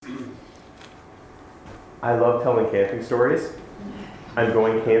I love telling camping stories. I'm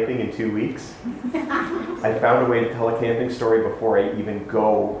going camping in 2 weeks. I found a way to tell a camping story before I even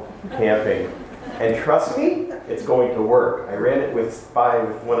go camping. And trust me, it's going to work. I ran it by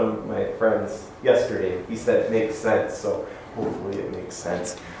one of my friends yesterday. He said it makes sense, so hopefully it makes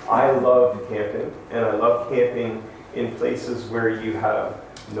sense. I love camping, and I love camping in places where you have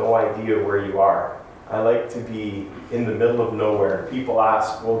no idea where you are. I like to be in the middle of nowhere. People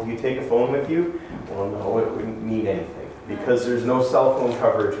ask, well, do you take a phone with you? Well, no, it wouldn't mean anything because there's no cell phone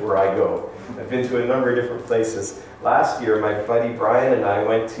coverage where I go. I've been to a number of different places. Last year, my buddy Brian and I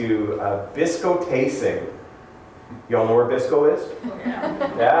went to Bisco Tasting. You all know where Bisco is?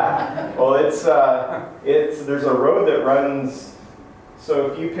 Yeah. Well, it's there's a road that runs.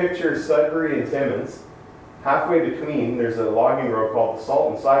 So if you picture Sudbury and Timmins, halfway between, there's a logging road called the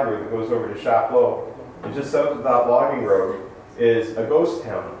Salt and Side Road that goes over to Chapleau. And just south of that logging road is a ghost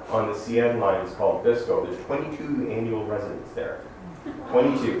town on the CN line. It's called Bisco. There's 22 annual residents there.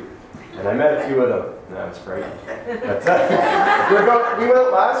 22. And I met a few of them. No, it's frightening. But we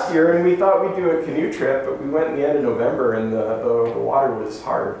went last year and we thought we'd do a canoe trip, but we went in the end of November and the water was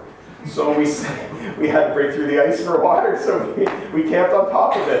hard. So we had to break through the ice for water, so we camped on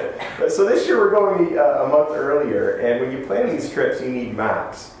top of it. So this year we're going a month earlier, and when you plan these trips, you need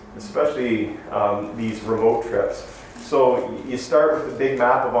maps, especially these remote trips. So you start with the big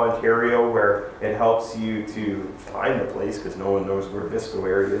map of Ontario where it helps you to find the place because no one knows where Bisco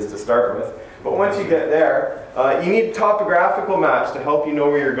area is to start with. But once you get there, you need topographical maps to help you know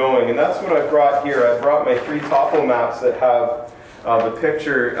where you're going. And that's what I brought here. I brought my 3 topo maps that have the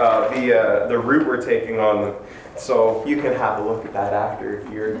picture, the route we're taking on them. So you can have a look at that after if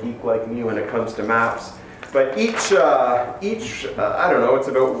you're a geek like me when it comes to maps. But each I don't know, it's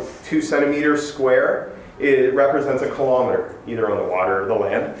about 2 centimeters square. It represents a kilometer, either on the water or the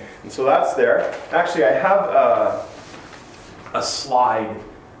land. And so that's there. Actually, I have a slide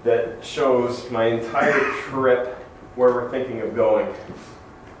that shows my entire trip where we're thinking of going.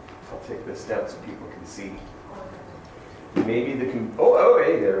 I'll take this down so people can see. Maybe hey,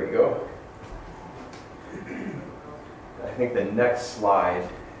 there we go. I think the next slide,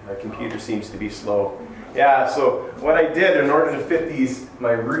 my computer seems to be slow. Yeah, so what I did in order to fit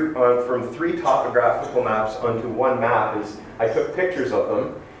my route from 3 topographical maps onto one map is I took pictures of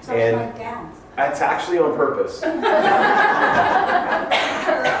them. So and it's actually on purpose.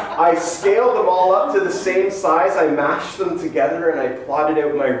 I scaled them all up to the same size, I mashed them together, and I plotted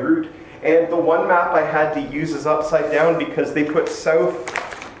out my route. And the one map I had to use is upside down because they put south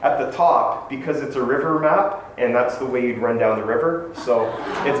at the top because it's a river map, and that's the way you'd run down the river. So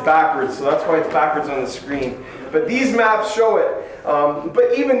it's backwards, so that's why it's backwards on the screen. But these maps show it.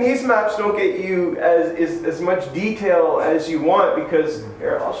 But even these maps don't get you as much detail as you want because,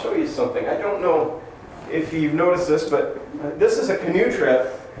 here, I'll show you something. I don't know if you've noticed this, but this is a canoe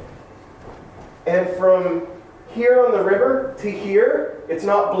trip. And from here on the river to here, it's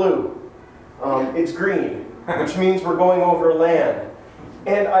not blue. It's green, which means we're going over land.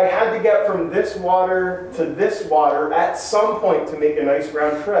 And I had to get from this water to this water at some point to make a nice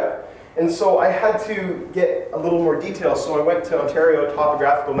round trip. And so I had to get a little more detail. So I went to Ontario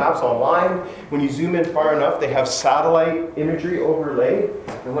Topographical Maps online. When you zoom in far enough, they have satellite imagery overlaid.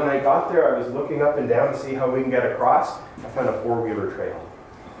 And when I got there, I was looking up and down to see how we can get across. I found a 4-wheeler trail.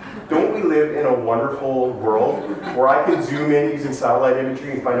 Don't we live in a wonderful world where I can zoom in using satellite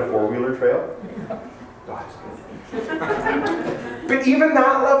imagery and find a 4-wheeler trail? God, it's good. But even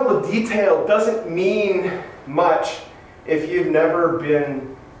that level of detail doesn't mean much if you've never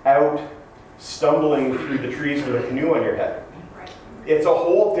been out stumbling through the trees with a canoe on your head. It's a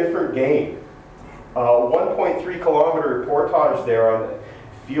whole different game. 1.3 kilometer portage there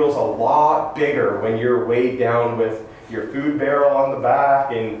feels a lot bigger when you're weighed down with your food barrel on the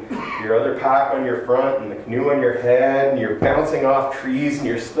back and your other pack on your front and the canoe on your head and you're bouncing off trees and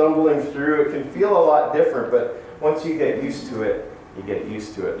you're stumbling through. It can feel a lot different, but once you get used to it, you get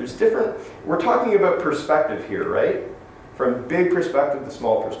used to it. We're talking about perspective here, right? From big perspective to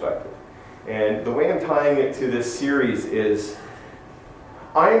small perspective. And the way I'm tying it to this series is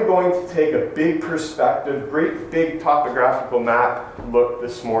I'm going to take a big perspective, great big topographical map look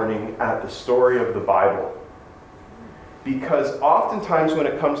this morning at the story of the Bible. Because oftentimes when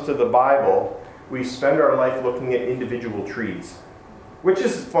it comes to the Bible, we spend our life looking at individual trees, which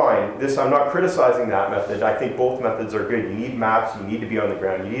is fine. I'm not criticizing that method. I think both methods are good. You need maps, you need to be on the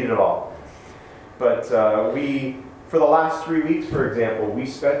ground, you need it all. But for the last 3 weeks, for example, we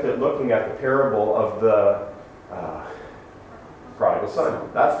spent it looking at the parable of the prodigal son.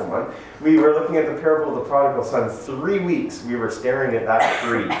 That's the one. We were looking at the parable of the prodigal son. 3 weeks we were staring at that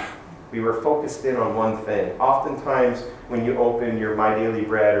tree. We were focused in on one thing. Oftentimes, when you open your My Daily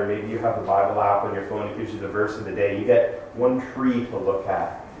Bread, or maybe you have the Bible app on your phone, it gives you the verse of the day. You get one tree to look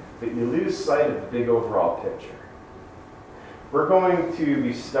at, but you lose sight of the big overall picture. We're going to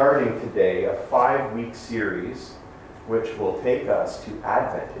be starting today a 5-week series, which will take us to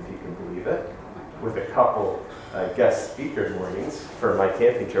Advent, if you can believe it, with a couple guest speaker mornings for my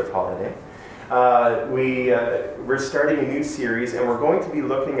camping trip holiday. We're starting a new series, and we're going to be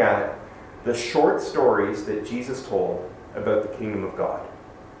looking at the short stories that Jesus told about the kingdom of God.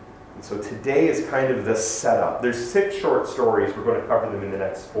 And so today is kind of the setup. There's 6 short stories. We're going to cover them in the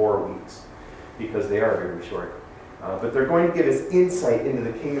next 4 weeks because they are very short. But they're going to give us insight into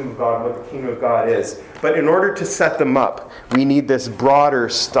the kingdom of God and what the kingdom of God is. But in order to set them up, we need this broader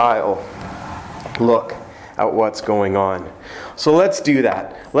style look at what's going on. So let's do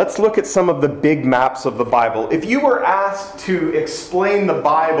that. Let's look at some of the big maps of the Bible. If you were asked to explain the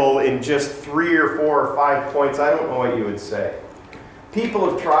Bible in just 3 or 4 or 5 points, I don't know what you would say. People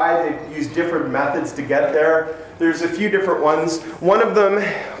have tried to use different methods to get there. There's a few different ones. One of them,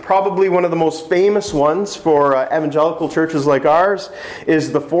 probably one of the most famous ones for evangelical churches like ours,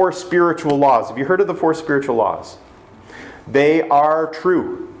 is the 4 spiritual laws. Have you heard of the 4 spiritual laws? They are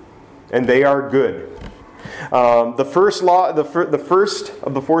true, and they are good. The first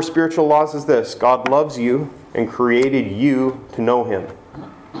of the 4 spiritual laws is this: God loves you and created you to know Him.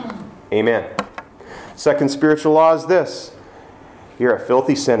 Amen. Second spiritual law is this: you're a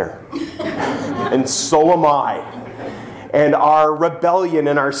filthy sinner, and so am I. And our rebellion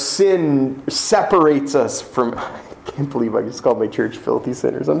and our sin separates us from... I can't believe I just called my church filthy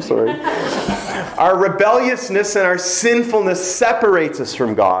sinners. I'm sorry. Our rebelliousness and our sinfulness separates us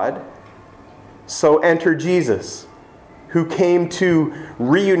from God. So enter Jesus, who came to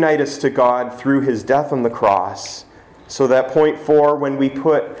reunite us to God through His death on the cross. So that point 4, when we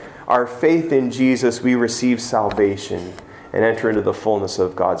put our faith in Jesus, we receive salvation and enter into the fullness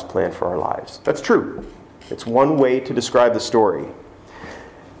of God's plan for our lives. That's true. It's one way to describe the story.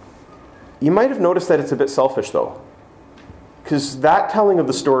 You might have noticed that it's a bit selfish, though, because that telling of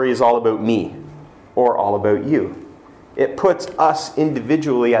the story is all about me or all about you. It puts us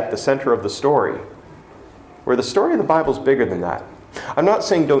individually at the center of the story, where the story of the Bible is bigger than that. I'm not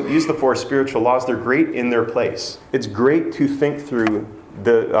saying don't use the 4 spiritual laws. They're great in their place. It's great to think through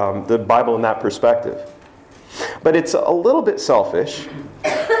the Bible in that perspective. But it's a little bit selfish,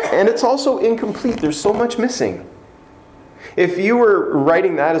 and it's also incomplete. There's so much missing. If you were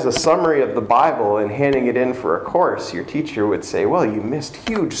writing that as a summary of the Bible and handing it in for a course, your teacher would say, well, you missed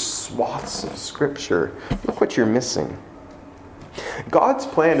huge swaths of Scripture. Look what you're missing. God's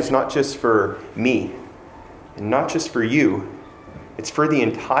plan is not just for me, and not just for you. It's for the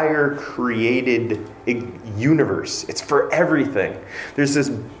entire created universe. It's for everything. There's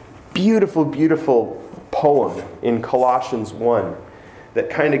this beautiful, beautiful poem in Colossians 1 that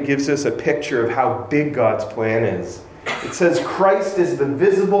kind of gives us a picture of how big God's plan is. It says, Christ is the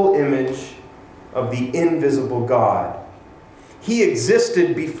visible image of the invisible God. He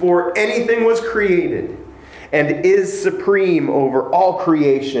existed before anything was created and is supreme over all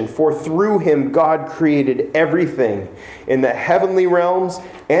creation. For through Him God created everything in the heavenly realms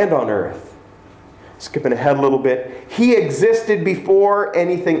and on earth. Skipping ahead a little bit. He existed before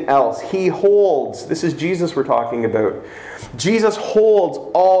anything else. He holds, this is Jesus we're talking about. Jesus holds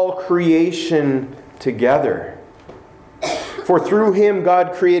all creation together. For through Him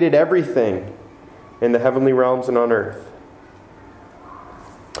God created everything in the heavenly realms and on earth.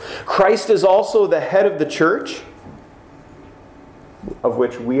 Christ is also the head of the church, of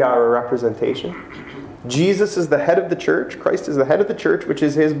which we are a representation. Jesus is the head of the church. Christ is the head of the church, which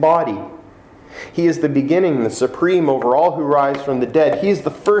is His body. He is the beginning, the supreme over all who rise from the dead. He is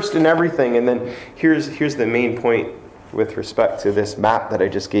the first in everything. And then here's the main point with respect to this map that I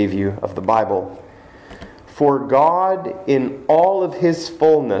just gave you of the Bible. For God in all of His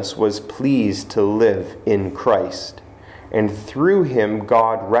fullness was pleased to live in Christ. And through Him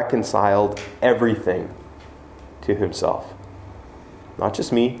God reconciled everything to Himself. Not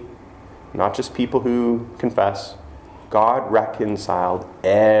just me, not just people who confess. God reconciled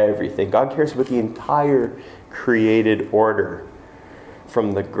everything. God cares about the entire created order,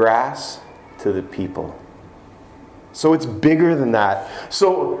 from the grass to the people. So it's bigger than that.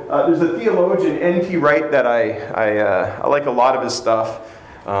 So there's a theologian, N.T. Wright, that I like a lot of his stuff.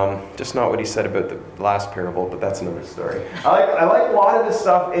 Just not what he said about the last parable, but that's another story. I like a lot of this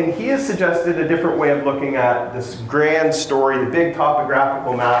stuff, and he has suggested a different way of looking at this grand story, the big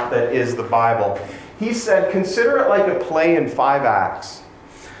topographical map that is the Bible. He said, consider it like a play in 5 acts.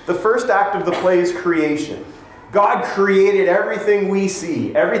 The first act of the play is creation. God created everything we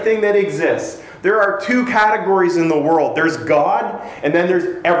see, everything that exists. There are two categories in the world. There's God, and then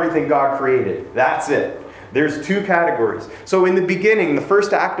there's everything God created. That's it. There's two categories. So in the beginning, the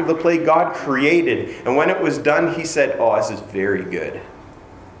first act of the play, God created. And when it was done, he said, "Oh, this is very good.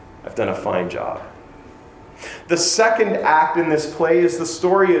 I've done a fine job." The second act in this play is the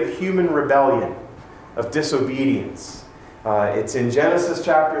story of human rebellion, of disobedience. It's in Genesis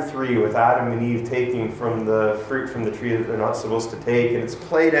chapter 3 with Adam and Eve taking from the fruit from the tree that they're not supposed to take. And it's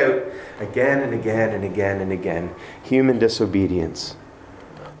played out again and again and again and again. Human disobedience.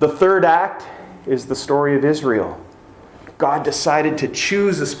 The third act is the story of Israel. God decided to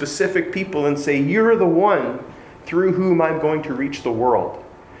choose a specific people and say, "You're the one through whom I'm going to reach the world.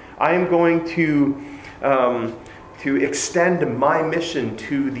 I am going to extend my mission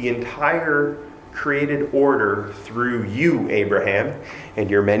to the entire created order through you, Abraham, and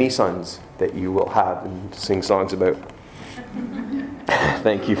your many sons that you will have," and sing songs about.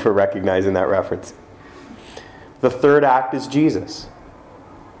 Thank you for recognizing that reference. The third act is Jesus.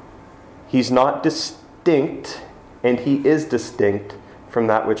 He's not distinct, and he is distinct from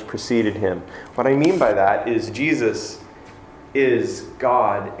that which preceded him. What I mean by that is Jesus is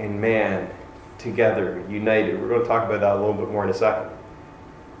God and man together, united. We're going to talk about that a little bit more in a second.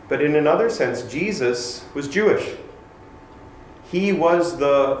 But in another sense, Jesus was Jewish. He was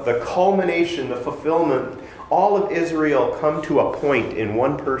the culmination, the fulfillment. All of Israel come to a point in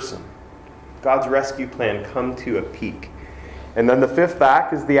one person. God's rescue plan come to a peak. And then the fifth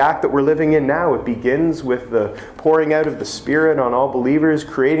act is the act that we're living in now. It begins with the pouring out of the Spirit on all believers,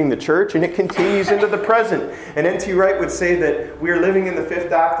 creating the church, and it continues into the present. And N.T. Wright would say that we are living in the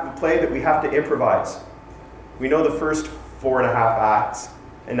fifth act of the play that we have to improvise. We know the first 4.5 acts,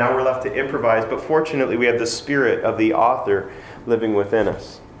 and now we're left to improvise. But fortunately, we have the Spirit of the author living within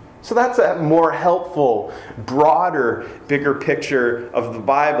us. So that's a more helpful, broader, bigger picture of the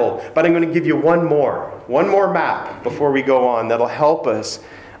Bible. But I'm going to give you one more map before we go on that'll help us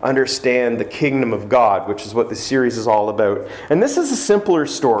understand the kingdom of God, which is what this series is all about. And this is a simpler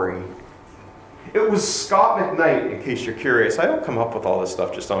story. It was Scott McKnight, in case you're curious. I don't come up with all this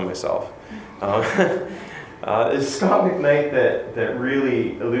stuff just on myself. It's Scott McKnight that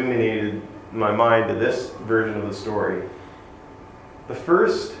really illuminated my mind to this version of the story. The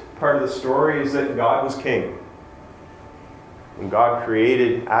first part of the story is that God was king. When God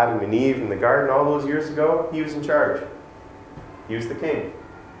created Adam and Eve in the garden all those years ago, he was in charge. He was the king.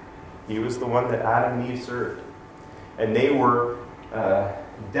 He was the one that Adam and Eve served. And they were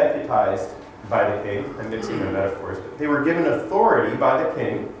deputized by the king. I'm mixing the metaphors, but they were given authority by the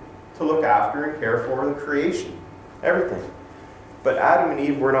king to look after and care for the creation. Everything. But Adam and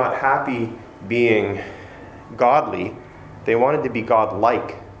Eve were not happy being godly. They wanted to be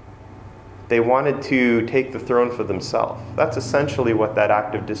God-like. They wanted to take the throne for themselves. That's essentially what that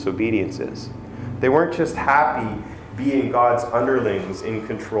act of disobedience is. They weren't just happy being God's underlings in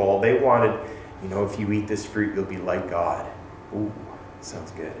control. They wanted, if you eat this fruit, you'll be like God. Ooh,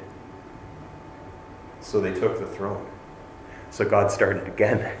 sounds good. So they took the throne. So God started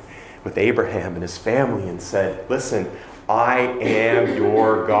again with Abraham and his family and said, "Listen, I am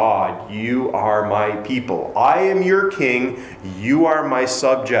your God. You are my people. I am your king. You are my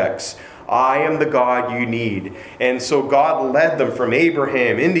subjects. I am the God you need." And so God led them from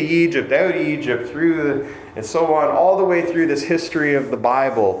Abraham into Egypt, out of Egypt, and so on, all the way through this history of the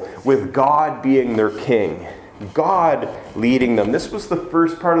Bible, with God being their king. God leading them. This was the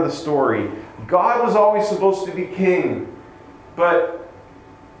first part of the story. God was always supposed to be king, but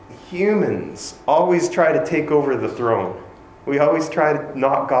humans always try to take over the throne. We always try to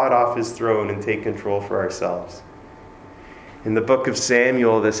knock God off his throne and take control for ourselves. In the book of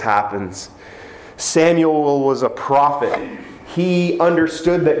Samuel, this happens. Samuel was a prophet. He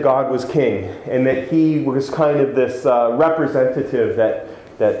understood that God was king and that he was kind of this representative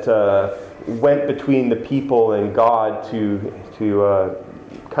that went between the people and God to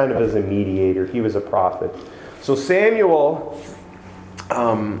kind of as a mediator. He was a prophet. So Samuel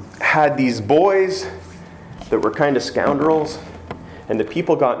had these boys that were kind of scoundrels, and the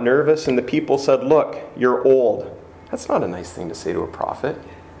people got nervous, and the people said, "Look, you're old." That's not a nice thing to say to a prophet.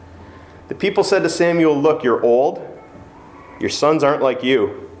 The people said to Samuel, "Look, you're old. Your sons aren't like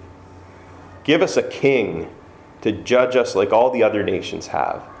you. Give us a king to judge us like all the other nations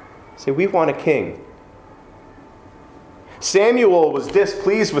have." Say, "We want a king." Samuel was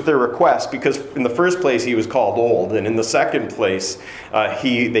displeased with their request because in the first place he was called old, and in the second place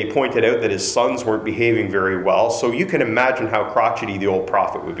they pointed out that his sons weren't behaving very well. So you can imagine how crotchety the old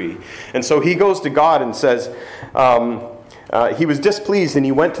prophet would be. And so he goes to God and says he was displeased, and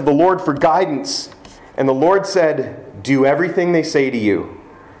he went to the Lord for guidance. And the Lord said, do everything they say to you.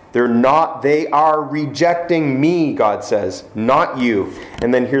 They are rejecting me, God says, not you.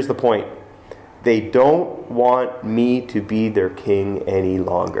 And then here's the point. They don't want me to be their king any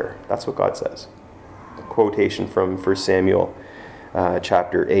longer. That's what God says. A quotation from 1 Samuel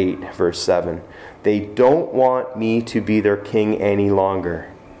chapter 8, verse 7. They don't want me to be their king any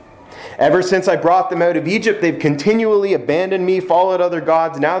longer. Ever since I brought them out of Egypt, they've continually abandoned me, followed other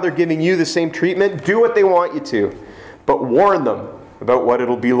gods. Now they're giving you the same treatment. Do what they want you to. But warn them about what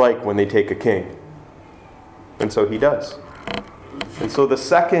it'll be like when they take a king. And so he does. And so the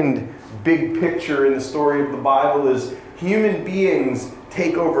second big picture in the story of the Bible is human beings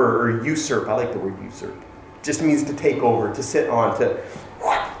take over or usurp. I like the word usurp. It just means to take over, to sit on, to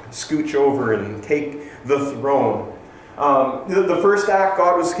scooch over and take the throne. The first act,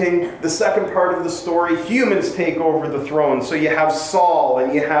 God was king. The second part of the story, humans take over the throne. So you have Saul,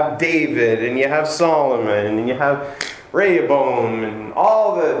 and you have David, and you have Solomon, and you have Rehoboam, and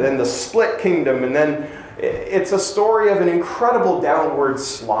and the split kingdom. And then it's a story of an incredible downward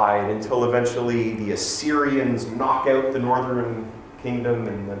slide until eventually the Assyrians knock out the northern kingdom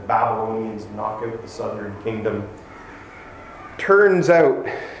and the Babylonians knock out the southern kingdom. Turns out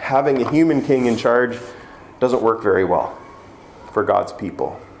having a human king in charge doesn't work very well for God's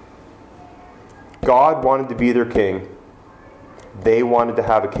people. God wanted to be their king. They wanted to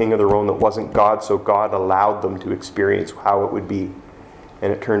have a king of their own that wasn't God, so God allowed them to experience how it would be.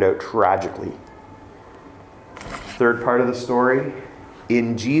 And it turned out tragically. Third part of the story,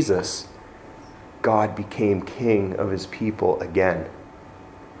 in Jesus, God became king of his people again.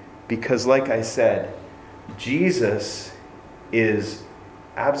 Because like I said, Jesus is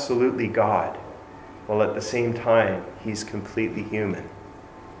absolutely God, while at the same time, he's completely human.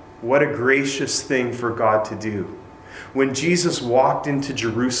 What a gracious thing for God to do. When Jesus walked into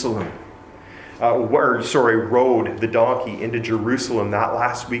Jerusalem, rode the donkey into Jerusalem that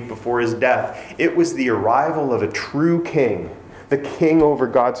last week before his death, it was the arrival of a true king, the king over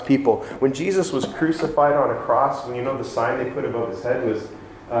God's people. When Jesus was crucified on a cross, the sign they put above his head was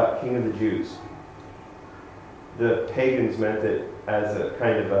King of the Jews. The pagans meant it as a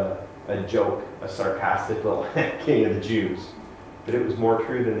kind of a joke, a sarcastic little King of the Jews. But it was more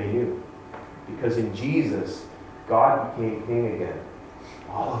true than they knew. Because in Jesus, God became king again.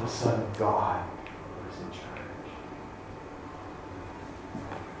 All of a sudden, God was in charge.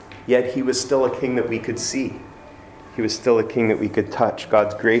 Yet he was still a king that we could see. He was still a king that we could touch.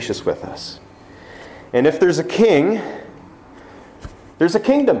 God's gracious with us. And if there's a king, there's a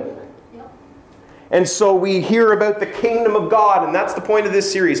kingdom. And so we hear about the kingdom of God, and that's the point of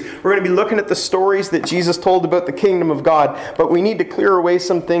this series. We're going to be looking at the stories that Jesus told about the kingdom of God, but we need to clear away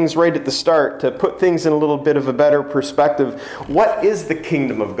some things right at the start to put things in a little bit of a better perspective. What is the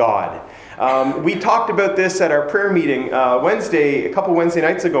kingdom of God? We talked about this at our prayer meeting a couple Wednesday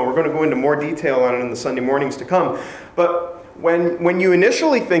nights ago. We're going to go into more detail on it in the Sunday mornings to come. But when you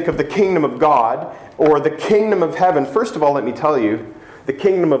initially think of the kingdom of God or the kingdom of heaven, first of all, let me tell you, the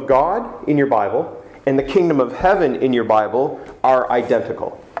kingdom of God in your Bible and the kingdom of heaven in your Bible are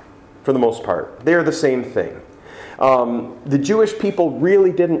identical, for the most part. They're the same thing. The Jewish people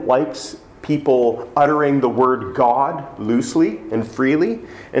really didn't like people uttering the word God loosely and freely.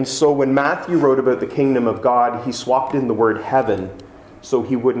 And so when Matthew wrote about the kingdom of God, he swapped in the word heaven so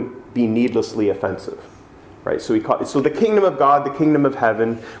he wouldn't be needlessly offensive. Right? So the kingdom of God, the kingdom of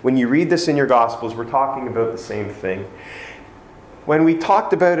heaven, when you read this in your Gospels, we're talking about the same thing. When we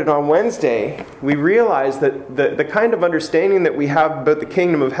talked about it on Wednesday, we realized that the kind of understanding that we have about the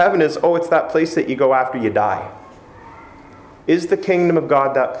kingdom of heaven is, it's that place that you go after you die. Is the kingdom of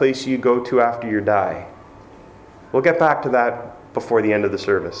God that place you go to after you die? We'll get back to that before the end of the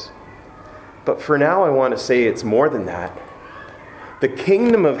service. But for now, I want to say it's more than that. The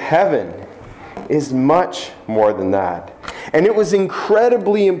kingdom of heaven is much more than that. And it was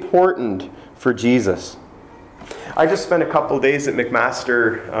incredibly important for Jesus. I just spent a couple of days at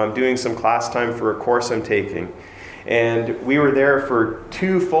McMaster doing some class time for a course I'm taking. And we were there for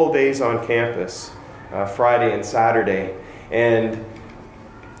 2 full days on campus, Friday and Saturday. And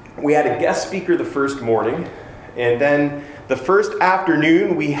we had a guest speaker the first morning. And then the first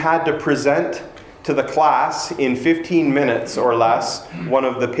afternoon, we had to present to the class in 15 minutes or less one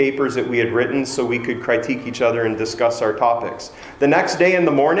of the papers that we had written so we could critique each other and discuss our topics. The next day in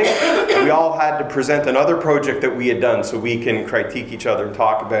the morning, we all had to present another project that we had done so we can critique each other and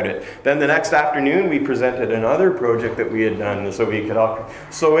talk about it. Then the next afternoon, we presented another project that we had done so we could all...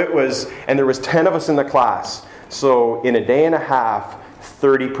 So it was... And there was 10 of us in the class. So in a day and a half,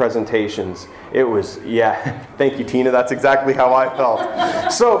 30 presentations. It was, thank you, Tina. That's exactly how I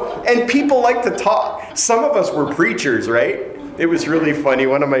felt. So, and people like to talk. Some of us were preachers, right? It was really funny.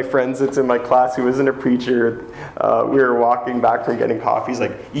 One of my friends that's in my class who isn't a preacher, we were walking back from getting coffee. He's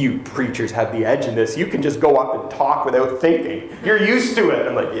like, you preachers have the edge in this. You can just go up and talk without thinking. You're used to it.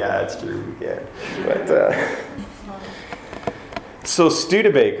 I'm like, yeah, it's true. We can. But, so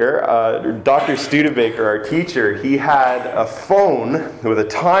Studebaker, Dr. Studebaker, our teacher, he had a phone with a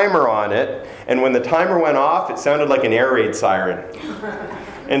timer on it. And when the timer went off, it sounded like an air raid siren.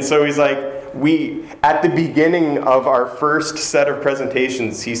 And so he's like, at the beginning of our first set of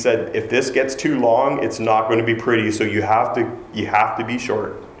presentations, he said, if this gets too long, it's not going to be pretty, so you have to be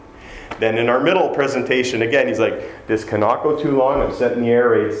short. Then in our middle presentation, again, he's like, this cannot go too long. I'm setting the air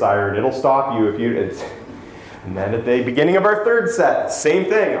raid siren. It'll stop you if you... And then at the beginning of our third set, same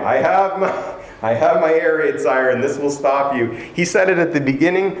thing. I have my air raid siren. This will stop you. He said it at the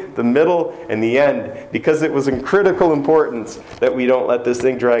beginning, the middle, and the end because it was in critical importance that we don't let this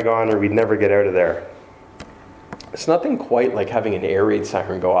thing drag on or we'd never get out of there. It's nothing quite like having an air raid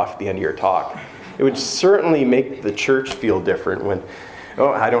siren go off at the end of your talk. It would certainly make the church feel different when,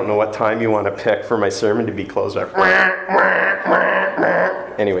 I don't know what time you want to pick for my sermon to be closed up.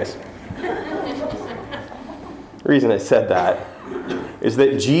 Anyways. The reason I said that is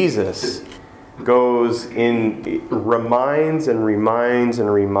that Jesus goes in, reminds and reminds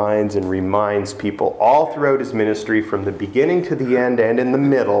and reminds and reminds people all throughout his ministry from the beginning to the end and in the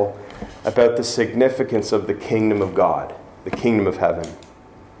middle about the significance of the kingdom of God, the kingdom of heaven.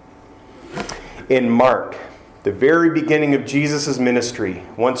 In Mark, the very beginning of Jesus' ministry,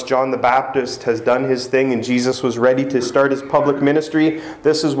 once John the Baptist has done his thing and Jesus was ready to start his public ministry,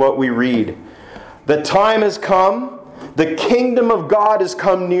 this is what we read. The time has come, the kingdom of God has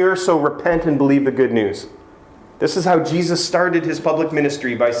come near, so repent and believe the good news. This is how Jesus started his public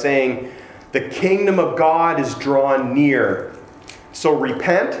ministry, by saying, the kingdom of God is drawn near. So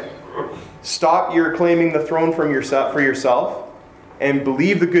repent, stop your claiming the throne for yourself, and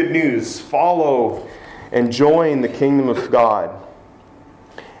believe the good news. Follow and join the kingdom of God.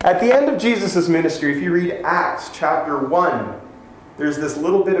 At the end of Jesus' ministry, if you read Acts chapter 1, there's this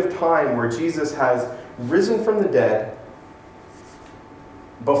little bit of time where Jesus has risen from the dead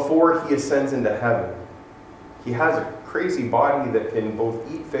before he ascends into heaven. He has a crazy body that can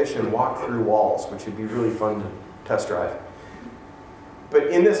both eat fish and walk through walls, which would be really fun to test drive. But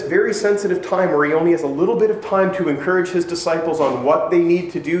in this very sensitive time where he only has a little bit of time to encourage his disciples on what they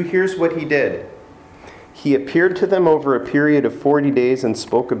need to do, here's what he did. He appeared to them over a period of 40 days and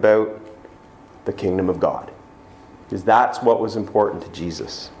spoke about the kingdom of God. Because that's what was important to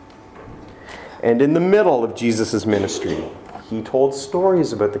Jesus. And in the middle of Jesus' ministry, he told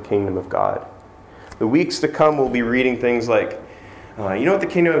stories about the kingdom of God. The weeks to come, we'll be reading things like, you know what the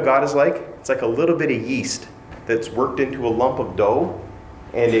kingdom of God is like? It's like a little bit of yeast that's worked into a lump of dough,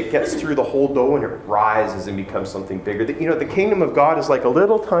 and it gets through the whole dough and it rises and becomes something bigger. The kingdom of God is like a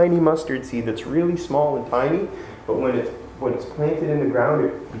little tiny mustard seed that's really small and tiny, but when it's planted in the ground,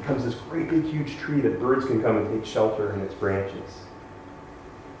 it becomes this great big huge tree that birds can come and take shelter in its branches.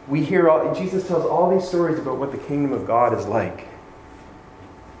 We hear Jesus tells all these stories about what the kingdom of God is like.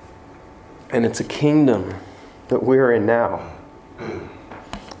 And it's a kingdom that we're in now.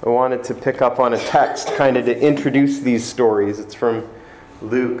 I wanted to pick up on a text kind of to introduce these stories. It's from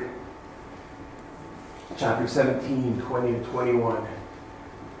Luke chapter 17, 20 to 21.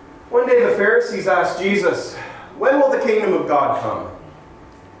 One day the Pharisees asked Jesus, when will the kingdom of God come?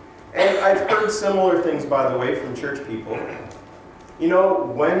 And I've heard similar things, by the way, from church people.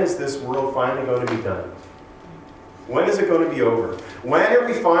 When is this world finally going to be done? When is it going to be over? When are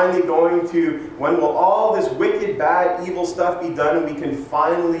we finally when will all this wicked, bad, evil stuff be done and we can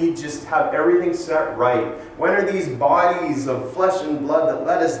finally just have everything set right? When are these bodies of flesh and blood that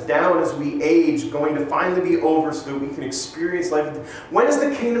let us down as we age going to finally be over so that we can experience life? When is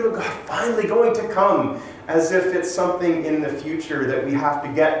the kingdom of God finally going to come? As if it's something in the future that we have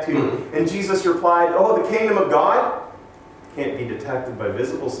to get to. And Jesus replied, the kingdom of God can't be detected by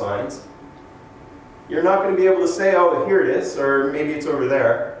visible signs. You're not going to be able to say, here it is, or maybe it's over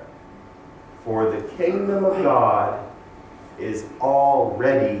there. For the kingdom of God is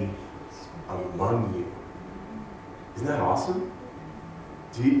already among you. Isn't that awesome?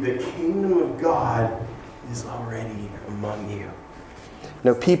 The kingdom of God is already among you.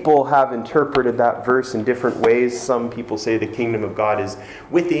 Now, people have interpreted that verse in different ways. Some people say the kingdom of God is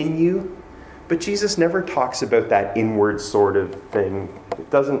within you. But Jesus never talks about that inward sort of thing. It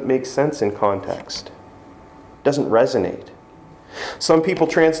doesn't make sense in context. It doesn't resonate. Some people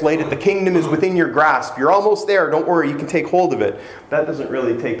translate it, the kingdom is within your grasp. You're almost there. Don't worry, you can take hold of it. That doesn't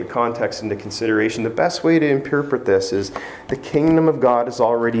really take the context into consideration. The best way to interpret this is the kingdom of God is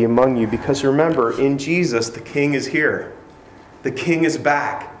already among you. Because remember, in Jesus, the king is here. The king is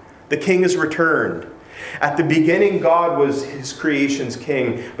back. The king is returned. At the beginning, God was his creation's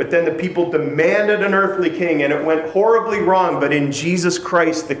king. But then the people demanded an earthly king, and it went horribly wrong. But in Jesus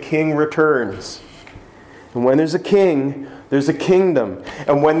Christ, the king returns. And when there's a king, there's a kingdom.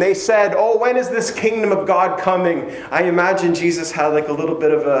 And when they said, oh, when is this kingdom of God coming? I imagine Jesus had like a little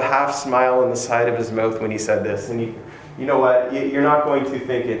bit of a half smile on the side of his mouth when he said this. And you know what? You're not going to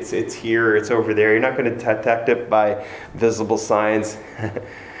think it's here or it's over there. You're not going to detect it by visible signs.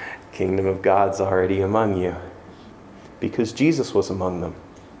 Kingdom of God's already among you. Because Jesus was among them.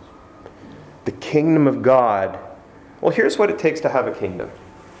 The kingdom of God. Well, here's what it takes to have a kingdom.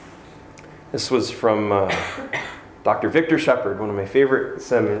 This was from Dr. Victor Shepard, one of my favorite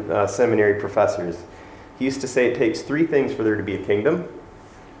seminary professors. He used to say it takes 3 things for there to be a kingdom.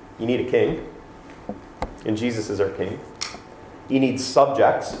 You need a king, and Jesus is our king. You need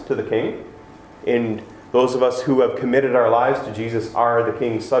subjects to the king, and those of us who have committed our lives to Jesus are the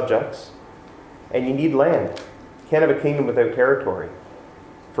king's subjects. And you need land. You can't have a kingdom without territory.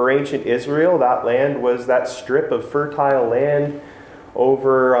 For ancient Israel, that land was that strip of fertile land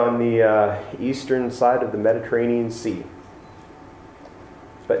over on the eastern side of the Mediterranean Sea.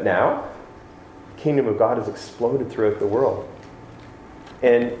 But now, the kingdom of God has exploded throughout the world.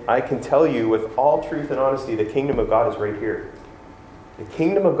 And I can tell you with all truth and honesty, the kingdom of God is right here. The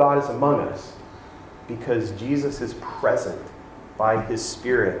kingdom of God is among us because Jesus is present by his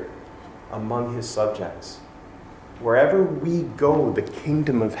Spirit among his subjects. Wherever we go, the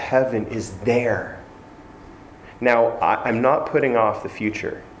kingdom of heaven is there. Now, I'm not putting off the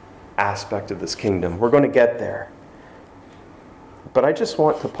future aspect of this kingdom. We're going to get there. But I just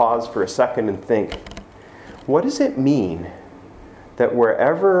want to pause for a second and think, what does it mean that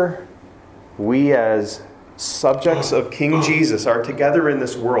wherever we as subjects of King Jesus are together in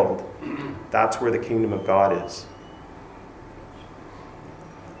this world, that's where the kingdom of God is?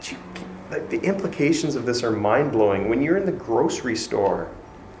 The implications of this are mind-blowing. When you're in the grocery store,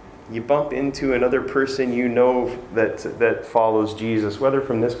 you bump into another person you know that follows Jesus, whether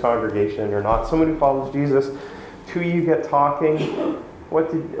from this congregation or not, someone who follows Jesus. 2 you get talking. Where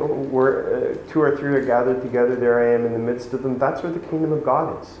 2 or 3 are gathered together, there I am in the midst of them. That's where the kingdom of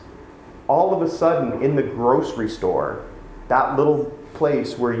God is. All of a sudden, in the grocery store, that little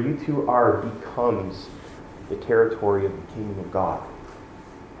place where you 2 are becomes the territory of the kingdom of God.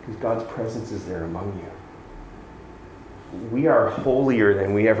 Because God's presence is there among you. We are holier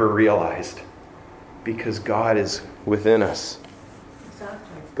than we ever realized because God is within us.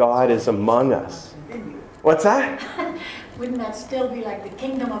 God is among us. What's that? Wouldn't that still be like the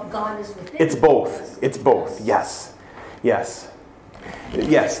kingdom of God is within It's both. It's both. Yes. Yes.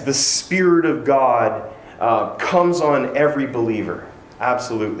 Yes, the Spirit of God comes on every believer.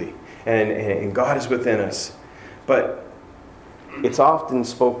 Absolutely. And God is within us. But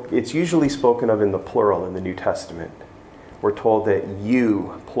it's usually spoken of in the plural in the New Testament. We're told that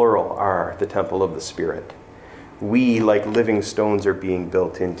you, plural, are the temple of the Spirit. We, like living stones, are being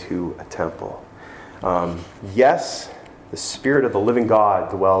built into a temple. Yes, the Spirit of the living God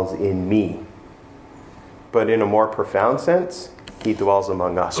dwells in me. But in a more profound sense, he dwells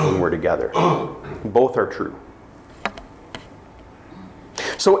among us when we're together. Both are true.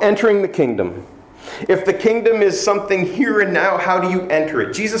 So entering the kingdom. If the kingdom is something here and now, how do you enter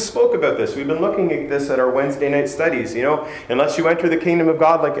it? Jesus spoke about this. We've been looking at this at our Wednesday night studies. Unless you enter the kingdom of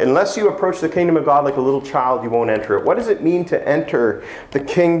God, unless you approach the kingdom of God like a little child, you won't enter it. What does it mean to enter the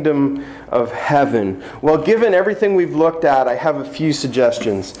kingdom of heaven? Well, given everything we've looked at, I have a few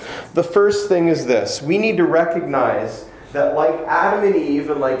suggestions. The first thing is this. We need to recognize that like Adam and Eve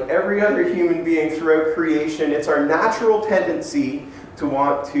and like every other human being throughout creation, it's our natural tendency to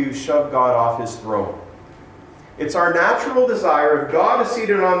want to shove God off his throne. It's our natural desire, if God is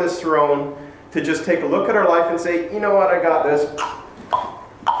seated on this throne, to just take a look at our life and say, you know what, I got this.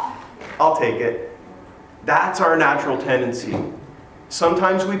 I'll take it. That's our natural tendency.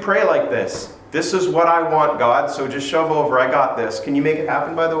 Sometimes we pray like this. This is what I want, God, so just shove over. I got this. Can you make it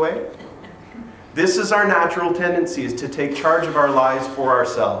happen, by the way? This is our natural tendency, is to take charge of our lives for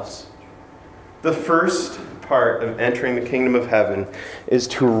ourselves. The first part of entering the kingdom of heaven is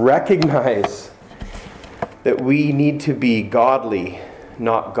to recognize that we need to be godly,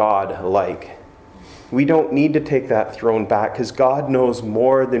 not God-like. We don't need to take that throne back because God knows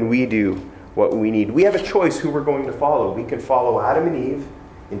more than we do what we need. We have a choice who we're going to follow. We can follow Adam and Eve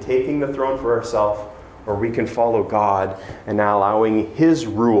in taking the throne for ourselves, or we can follow God and allowing His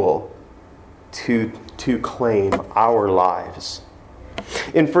rule to claim our lives.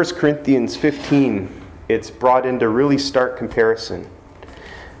 In 1 Corinthians 15, it's brought into really stark comparison.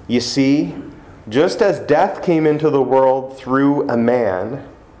 You see, just as death came into the world through a man,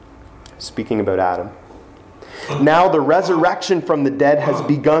 speaking about Adam, now the resurrection from the dead has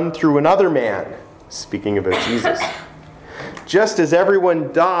begun through another man, speaking about Jesus. Just as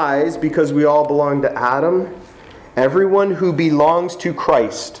everyone dies because we all belong to Adam, everyone who belongs to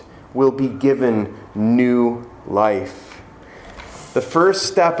Christ will be given new life. The first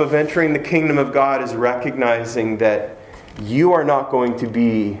step of entering the kingdom of God is recognizing that you are not going to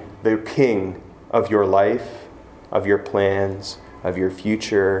be the king of your life, of your plans, of your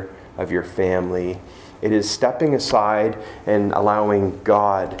future, of your family. It is stepping aside and allowing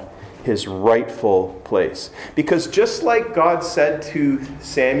God His rightful place. Because just like God said to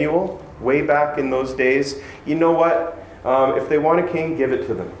Samuel way back in those days, you know what? If they want a king, give it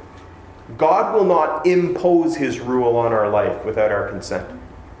to them. God will not impose His rule on our life without our consent.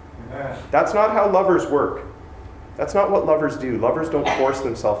 That's not how lovers work. That's not what lovers do. Lovers don't force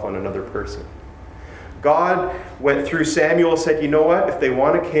themselves on another person. God went through Samuel and said, you know what? If they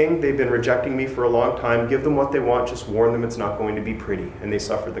want a king, they've been rejecting me for a long time. Give them what they want. Just warn them it's not going to be pretty. And they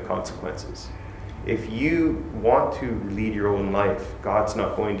suffered the consequences. If you want to lead your own life, God's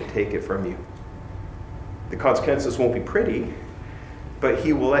not going to take it from you. The consequences won't be pretty, but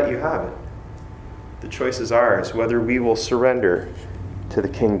He will let you have it. The choice is ours, whether we will surrender to the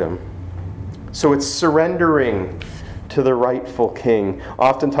kingdom. So it's surrendering to the rightful king.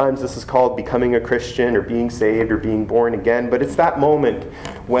 Oftentimes this is called becoming a Christian or being saved or being born again, but it's that moment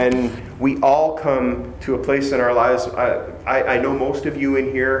when we all come to a place in our lives. I know most of you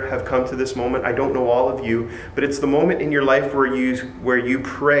in here have come to this moment. I don't know all of you, but it's the moment in your life where you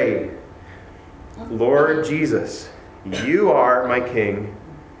pray, Lord Jesus, you are my king.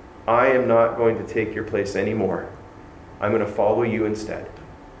 I am not going to take your place anymore. I'm going to follow you instead.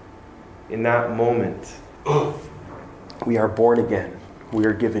 In that moment, we are born again. We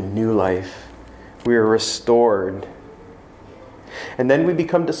are given new life. We are restored. And then we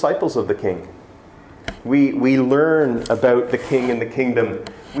become disciples of the King. We learn about the King and the kingdom.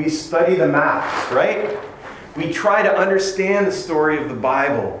 We study the maps, right? We try to understand the story of the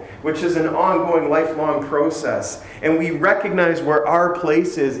Bible, which is an ongoing, lifelong process. And we recognize where our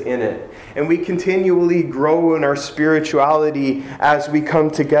place is in it. And we continually grow in our spirituality as we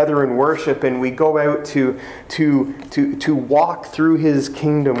come together and worship, and we go out to walk through His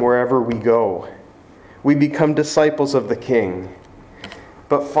kingdom wherever we go. We become disciples of the King.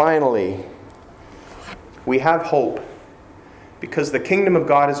 But finally, we have hope, because the kingdom of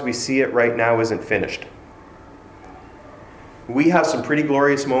God as we see it right now isn't finished. We have some pretty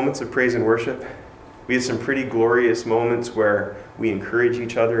glorious moments of praise and worship. We have some pretty glorious moments where we encourage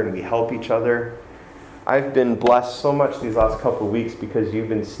each other and we help each other. I've been blessed so much these last couple of weeks because you've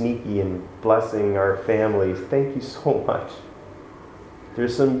been sneaky and blessing our families. Thank you so much.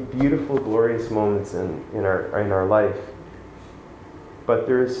 There's some beautiful, glorious moments in our life. But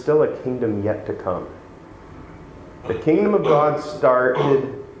there is still a kingdom yet to come. The kingdom of God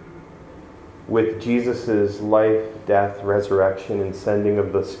started with Jesus' life, death, resurrection, and sending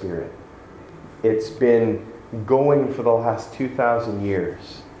of the Spirit. It's been going for the last 2,000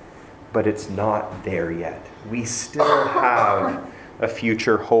 years, but it's not there yet. We still have a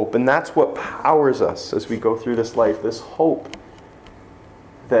future hope, and that's what powers us as we go through this life, this hope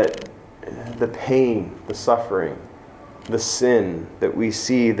that the pain, the suffering, the sin that we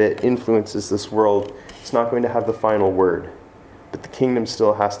see that influences this world is not going to have the final word, but the kingdom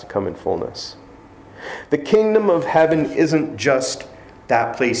still has to come in fullness. The kingdom of heaven isn't just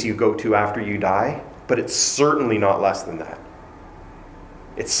that place you go to after you die, but it's certainly not less than that.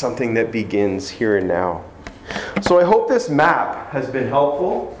 It's something that begins here and now. So I hope this map has been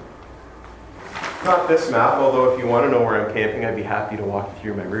helpful. Not this map, although if you want to know where I'm camping, I'd be happy to walk you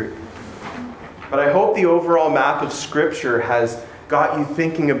through my route. But I hope the overall map of Scripture has got you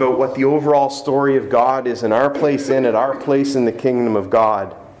thinking about what the overall story of God is and our place in it, our place in the kingdom of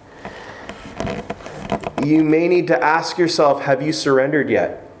God. You may need to ask yourself, have you surrendered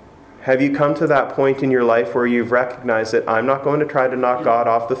yet? Have you come to that point in your life where you've recognized that I'm not going to try to knock God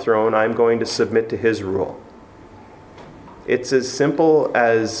off the throne, I'm going to submit to His rule? It's as simple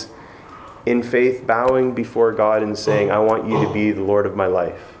as, in faith, bowing before God and saying, I want you to be the Lord of my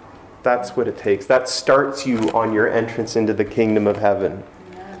life. That's what it takes. That starts you on your entrance into the kingdom of heaven.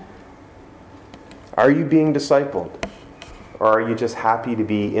 Are you being discipled? Or are you just happy to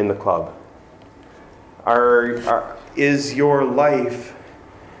be in the club? Is your life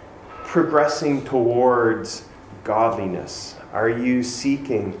progressing towards godliness? Are you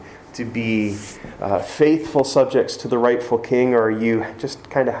seeking to be faithful subjects to the rightful king, or are you just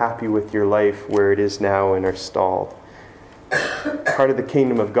kind of happy with your life where it is now and are stalled? Part of the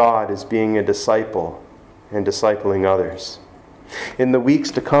kingdom of God is being a disciple and discipling others. In the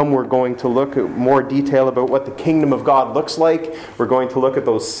weeks to come, we're going to look at more detail about what the kingdom of God looks like. We're going to look at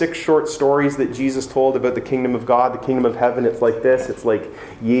those 6 short stories that Jesus told about the kingdom of God, the kingdom of heaven. It's like this, it's like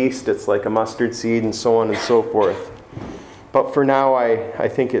yeast, it's like a mustard seed, and so on and so forth. But for now, I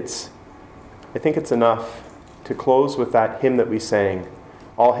think it's enough to close with that hymn that we sang,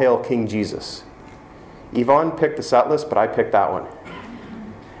 All Hail King Jesus. Yvonne picked the set list, but I picked that one.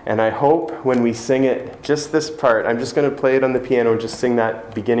 And I hope when we sing it, just this part, I'm just going to play it on the piano and just sing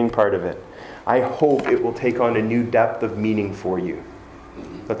that beginning part of it. I hope it will take on a new depth of meaning for you.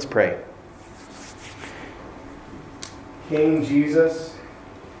 Let's pray. King Jesus,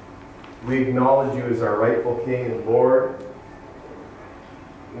 we acknowledge you as our rightful King and Lord.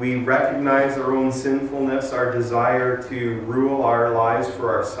 We recognize our own sinfulness, our desire to rule our lives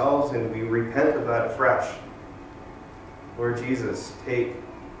for ourselves, and we repent of that afresh. Lord Jesus, take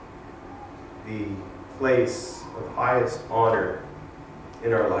the place of highest honor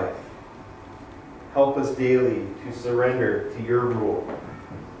in our life. Help us daily to surrender to your rule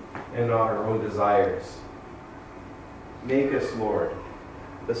and not our own desires. Make us, Lord,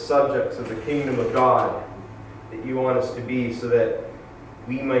 the subjects of the kingdom of God that you want us to be, so that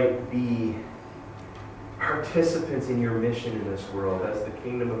we might be participants in your mission in this world as the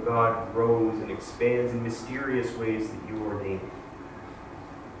kingdom of God grows and expands in mysterious ways that you ordain.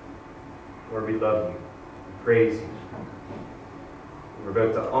 Lord, we love you. We praise you. We're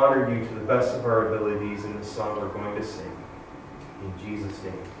about to honor you to the best of our abilities in the song we're going to sing. In Jesus'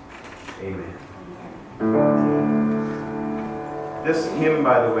 name, amen. This hymn,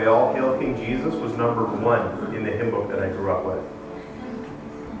 by the way, All Hail King Jesus, was number 1 in the hymn book that I grew up with.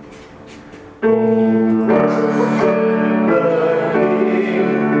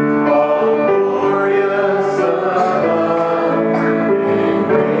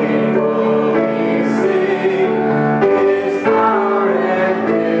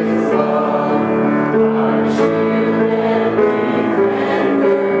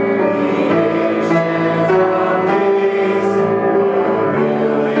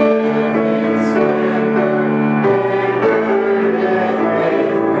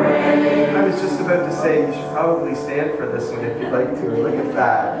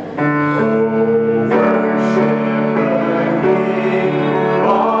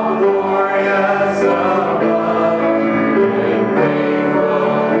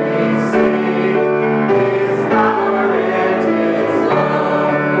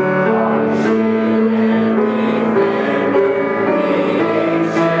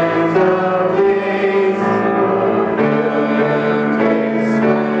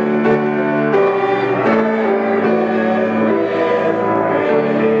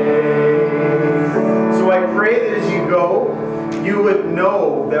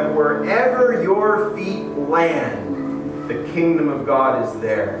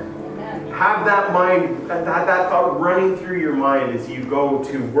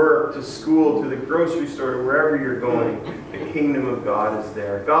 To work, to school, to the grocery store, to wherever you're going, the kingdom of God is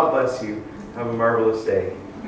there. God bless you. Have a marvelous day.